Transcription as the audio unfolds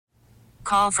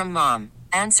call from mom.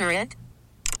 Answer it.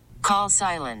 Call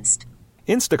silenced.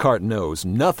 Instacart knows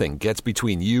nothing gets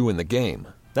between you and the game.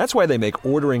 That's why they make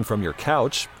ordering from your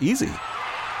couch easy.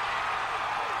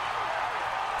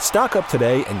 Stock up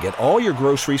today and get all your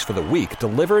groceries for the week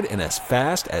delivered in as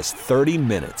fast as 30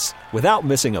 minutes without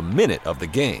missing a minute of the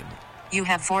game. You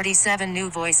have 47 new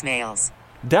voicemails.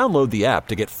 Download the app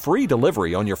to get free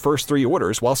delivery on your first 3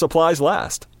 orders while supplies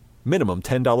last. Minimum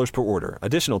 $10 per order.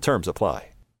 Additional terms apply.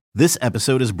 This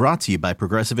episode is brought to you by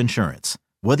Progressive Insurance.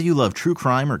 Whether you love true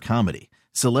crime or comedy,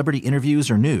 celebrity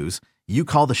interviews or news, you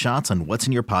call the shots on what's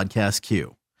in your podcast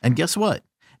queue. And guess what?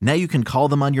 Now you can call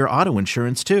them on your auto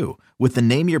insurance too with the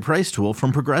Name Your Price tool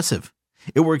from Progressive.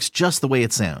 It works just the way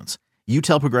it sounds. You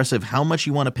tell Progressive how much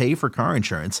you want to pay for car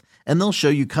insurance, and they'll show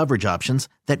you coverage options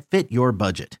that fit your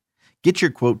budget. Get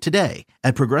your quote today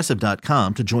at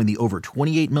Progressive.com to join the over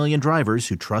 28 million drivers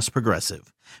who trust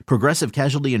Progressive. Progressive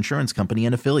Casualty Insurance Company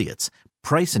and Affiliates.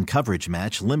 Price and coverage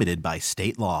match limited by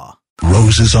state law.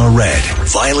 Roses are red,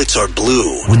 violets are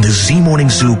blue. When the Z Morning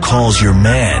Zoo calls your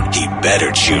man, he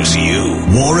better choose you.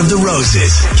 War of the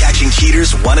Roses, catching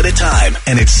cheaters one at a time,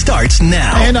 and it starts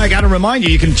now. And I got to remind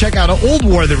you can check out old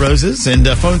War of the Roses and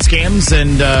phone scams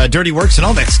and dirty works and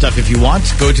all that stuff if you want.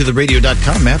 Go to the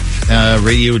radio.com app,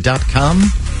 radio.com,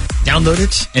 download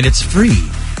it, and it's free.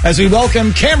 As we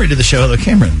welcome Cameron to the show. Hello,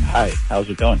 Cameron. Hi, how's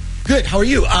it going? Good, how are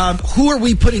you? Who are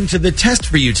we putting to the test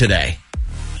for you today?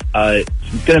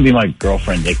 It's going to be my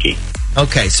girlfriend, Nikki.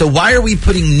 Okay, so why are we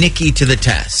putting Nikki to the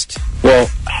test? Well,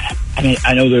 I mean,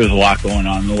 I know there's a lot going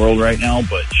on in the world right now,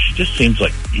 but she just seems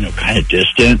like, kind of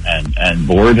distant and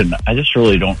bored, and I just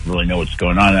really don't know what's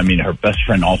going on. I mean, her best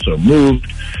friend also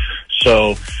moved,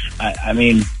 so, I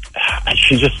mean,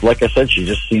 she just, like I said, she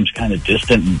just seems kind of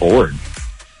distant and bored.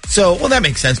 So, well, that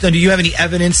makes sense. Now, do you have any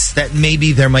evidence that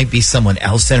maybe there might be someone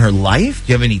else in her life?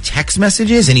 Do you have any text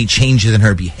messages, any changes in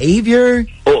her behavior?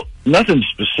 Well, nothing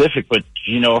specific, but,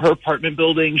 her apartment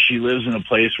building, she lives in a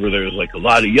place where there's, like, a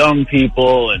lot of young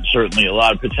people and certainly a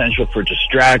lot of potential for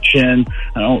distraction.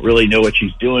 I don't really know what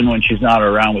she's doing when she's not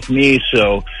around with me,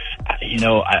 so,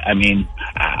 I mean,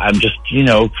 I'm just,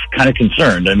 kind of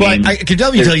concerned. I mean, I can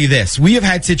tell you this. We have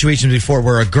had situations before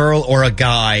where a girl or a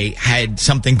guy had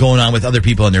something going on with other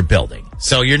people in their building.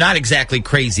 So you're not exactly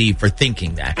crazy for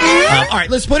thinking that. All right,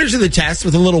 let's put her to the test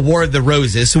with a little War of the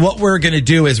Roses. So what we're going to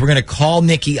do is we're going to call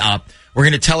Nikki up. We're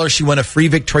going to tell her she won a free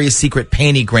Victoria's Secret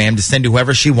pantygram to send to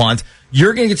whoever she wants.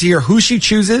 You're going to get to hear who she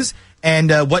chooses and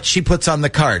what she puts on the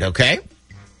card, okay?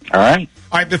 All right.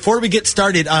 All right, before we get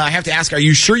started, I have to ask, are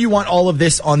you sure you want all of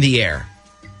this on the air?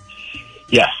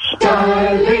 Yes.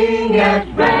 Darling at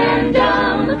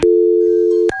random.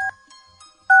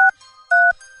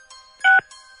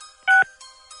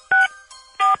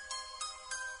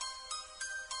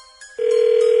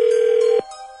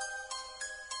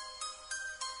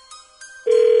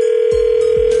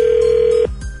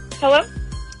 Hello?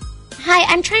 Hi,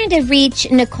 I'm trying to reach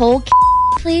Nicole,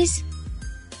 please.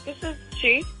 This is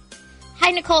she. Hi,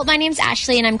 Nicole. My name's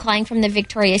Ashley, and I'm calling from the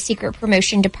Victoria's Secret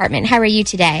Promotion Department. How are you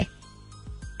today?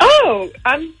 Oh,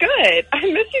 I'm good. I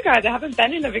miss you guys. I haven't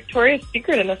been in a Victoria's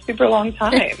Secret in a super long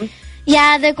time.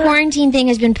 Yeah, the quarantine thing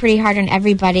has been pretty hard on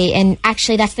everybody, and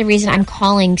actually that's the reason I'm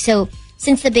calling. So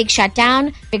since the big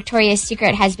shutdown, Victoria's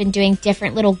Secret has been doing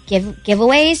different little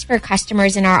giveaways for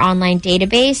customers in our online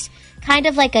database, kind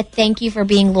of like a thank you for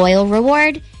being loyal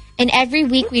reward. And every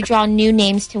week we draw new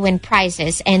names to win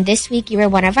prizes. And this week you were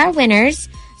one of our winners.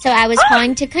 So I was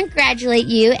calling to congratulate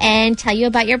you and tell you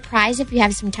about your prize if you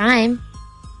have some time.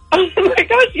 Oh my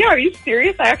gosh, yeah, are you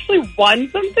serious? I actually won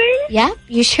something? Yep,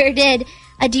 you sure did.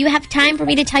 Do you have time for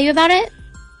me to tell you about it?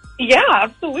 Yeah,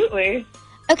 absolutely.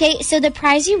 Okay, so the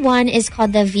prize you won is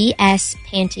called the VS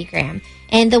Pantygram.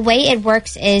 And the way it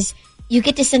works is you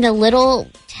get to send a little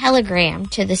telegram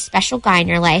to the special guy in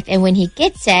your life. And when he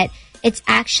gets it, it's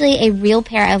actually a real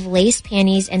pair of lace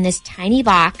panties in this tiny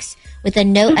box with a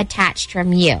note attached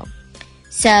from you.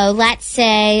 So let's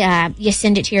say you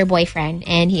send it to your boyfriend,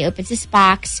 and he opens this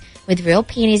box with real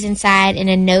panties inside and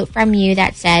a note from you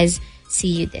that says, see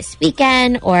you this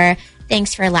weekend, or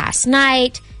thanks for last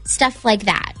night, stuff like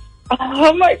that.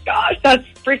 Oh my gosh, that's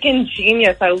freaking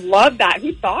genius. I love that.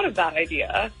 Who thought of that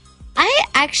idea? I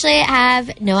actually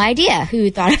have no idea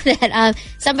who thought of that.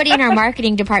 Somebody in our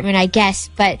marketing department, I guess,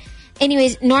 but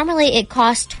anyways, normally it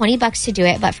costs $20 to do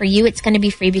it, but for you it's going to be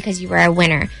free because you were a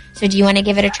winner. So do you want to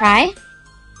give it a try?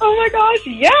 Oh my gosh,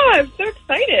 yeah, I'm so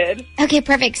excited. Okay,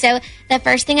 perfect. So the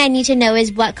first thing I need to know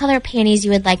is what color panties you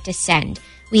would like to send.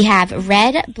 We have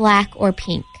red, black, or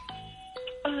pink.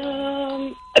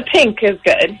 Pink is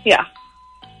good, yeah.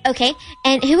 Okay,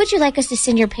 and who would you like us to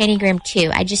send your pantygram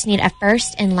to? I just need a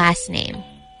first and last name.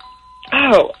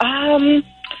 Oh,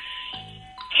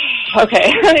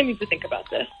 okay. I need to think about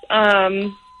this.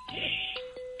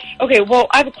 Okay, well,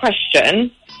 I have a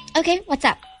question. Okay, what's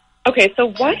up? Okay,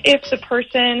 so what if the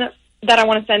person that I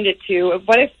want to send it to,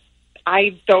 what if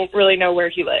I don't really know where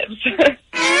he lives?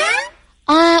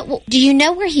 Well, do you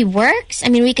know where he works? I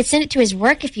mean, we could send it to his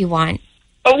work if you want.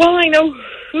 Oh, well, I know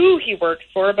who he works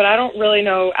for, but I don't really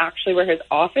know actually where his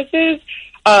office is.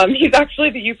 He's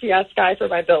actually the UPS guy for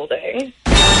my building.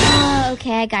 Oh,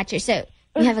 okay, I got you. So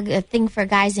you have a thing for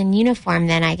guys in uniform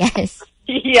then, I guess.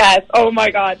 Yes. Oh,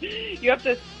 my God. You have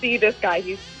to see this guy.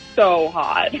 He's so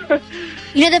hot. You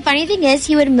know, the funny thing is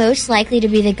he would most likely to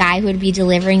be the guy who would be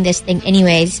delivering this thing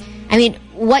anyways. I mean,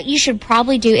 what you should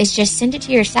probably do is just send it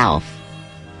to yourself.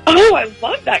 Oh, I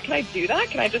love that. Can I do that?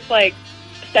 Can I just,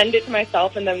 send it to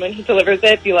myself and then when he delivers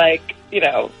it, be like,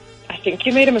 I think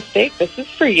you made a mistake. This is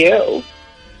for you.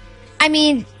 I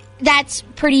mean, that's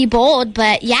pretty bold,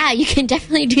 but yeah, you can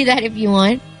definitely do that if you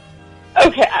want.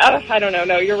 Okay, I don't know.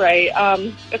 No, you're right.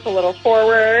 It's a little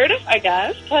forward, I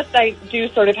guess. Plus, I do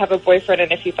sort of have a boyfriend,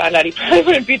 and if he found out, he probably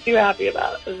wouldn't be too happy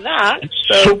about that.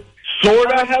 So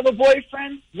sort of have a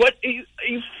boyfriend? What? Are you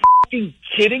f***ing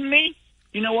kidding me?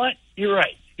 You know what? You're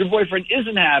right. Your boyfriend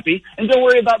isn't happy, and don't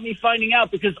worry about me finding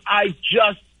out because I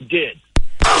just did.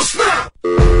 Oh, snap!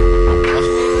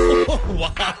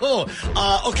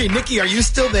 Wow. Okay, Nikki, are you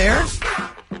still there?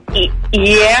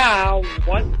 Yeah,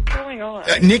 what's going on?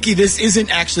 Nikki, this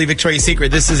isn't actually Victoria's Secret.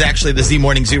 This is actually the Z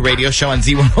Morning Zoo radio show on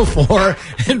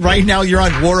Z104. And right now you're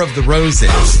on War of the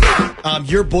Roses.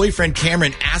 Your boyfriend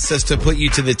Cameron asked us to put you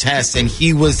to the test, and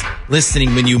he was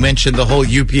listening when you mentioned the whole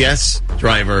UPS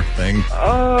driver thing.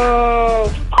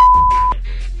 Oh.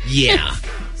 Yeah.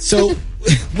 So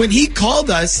when he called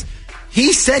us,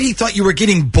 he said he thought you were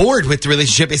getting bored with the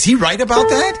relationship. Is he right about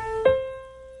that?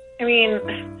 I mean,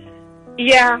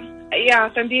 yeah,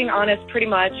 if I'm being honest, pretty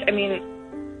much. I mean,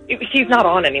 he's not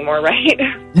on anymore, right?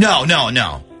 No.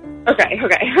 Okay.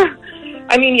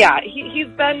 I mean, yeah, he's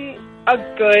been a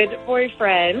good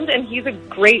boyfriend, and he's a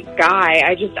great guy.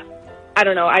 I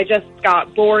don't know, I just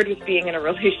got bored with being in a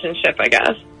relationship, I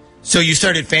guess. So you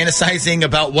started fantasizing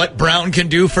about what Brown can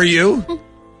do for you?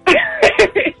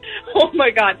 Oh,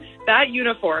 my God. That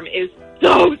uniform is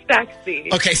so sexy.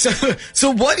 Okay,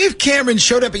 so what if Cameron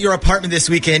showed up at your apartment this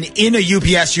weekend in a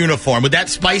UPS uniform? Would that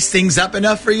spice things up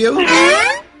enough for you?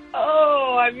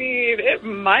 Oh, I mean, it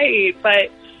might, but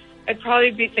I'd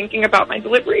probably be thinking about my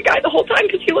delivery guy the whole time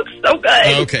because he looks so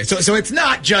good. Okay, so it's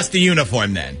not just the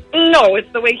uniform then? No,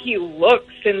 it's the way he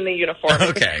looks in the uniform.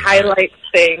 Okay. It highlights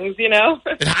things, you know?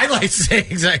 It highlights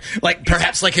things, like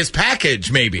perhaps like his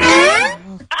package, maybe.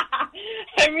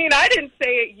 I mean, I didn't say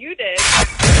it, you did.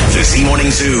 The Z Morning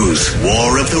Zoo's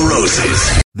War of the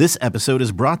Roses. This episode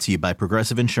is brought to you by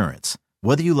Progressive Insurance.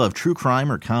 Whether you love true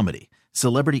crime or comedy,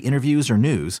 celebrity interviews or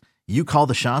news, you call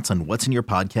the shots on what's in your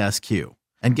podcast queue.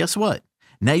 And guess what?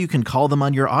 Now you can call them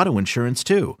on your auto insurance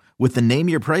too with the Name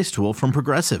Your Price tool from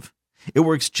Progressive. It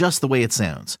works just the way it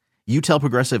sounds. You tell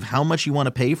Progressive how much you want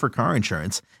to pay for car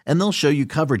insurance, and they'll show you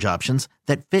coverage options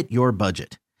that fit your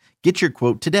budget. Get your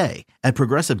quote today at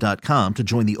Progressive.com to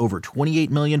join the over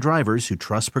 28 million drivers who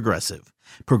trust Progressive.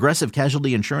 Progressive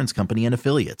Casualty Insurance Company and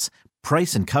Affiliates.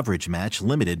 Price and coverage match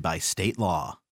limited by state law.